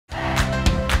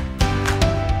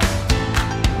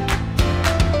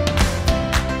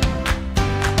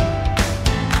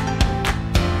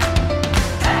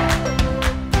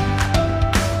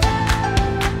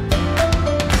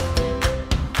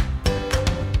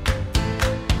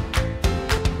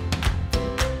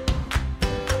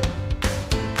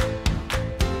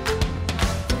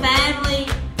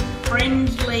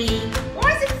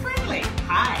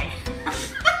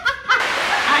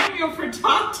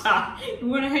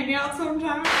hangouts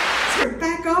sometime. So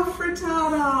back off,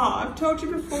 frittata. I've told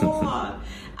you before.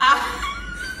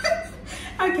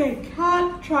 Okay,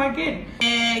 can't try again.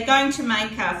 We're going to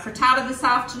make a frittata this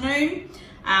afternoon,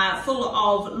 full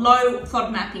of low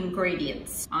Fodmap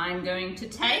ingredients. I'm going to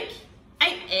take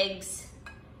 8 eggs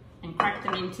and crack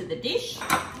them into the dish.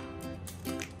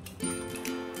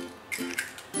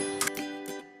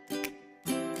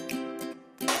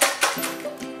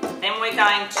 Then we're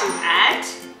going to add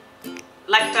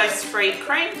lactose-free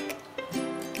cream.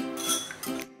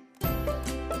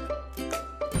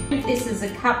 This is a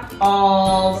cup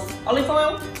of olive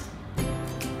oil.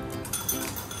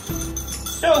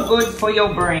 So good for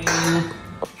your brain.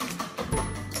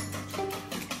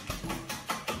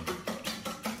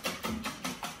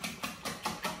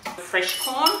 Fresh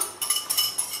corn.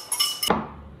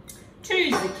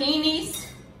 2 zucchinis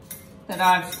that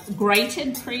I've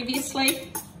grated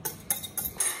previously.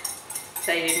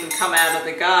 They didn't come out of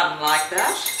the garden like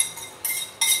that.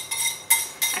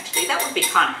 Actually, that would be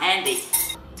kind of handy.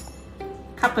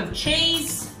 Cup of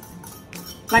cheese,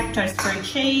 lactose-free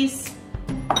cheese,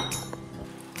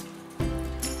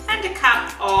 and a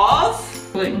cup of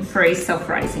gluten-free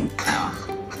self-raising flour.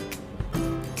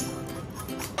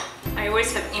 I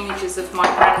always have images of my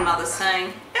grandmother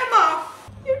saying, "Emma,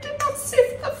 you did not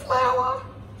sift the flour."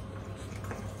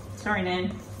 Sorry,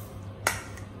 Nan.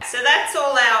 So that's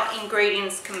all our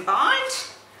ingredients combined.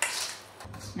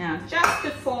 Now, just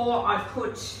before I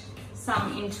put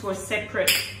some into a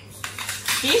separate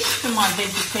dish for my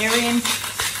vegetarian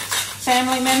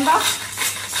family member,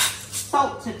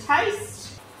 salt to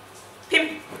taste,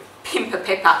 pimper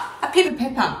pepper, a pimper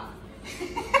pepper.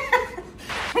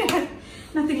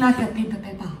 Nothing like a pimper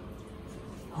pepper.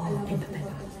 Oh, pimper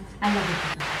pepper. I love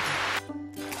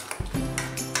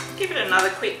it. Give it another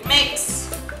quick mix.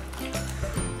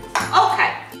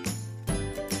 Okay.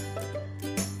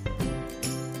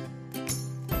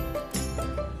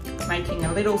 Making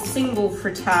a little single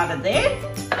frittata there.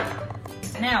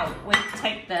 Now we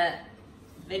take the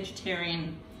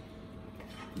vegetarian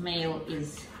meal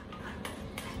is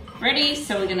ready,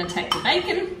 so we're going to take the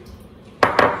bacon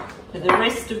for the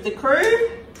rest of the crew,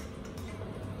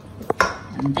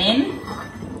 and then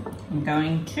I'm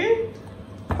going to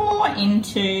pour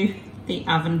into the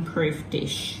oven-proof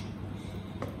dish.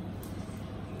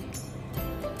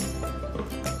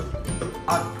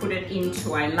 I've put it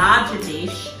into a larger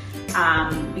dish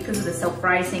because of the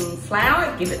self-raising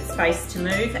flour, give it space to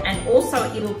move, and also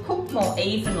it'll cook more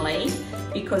evenly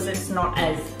because it's not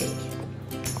as thick.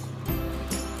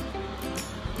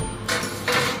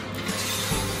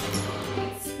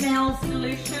 It smells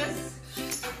delicious.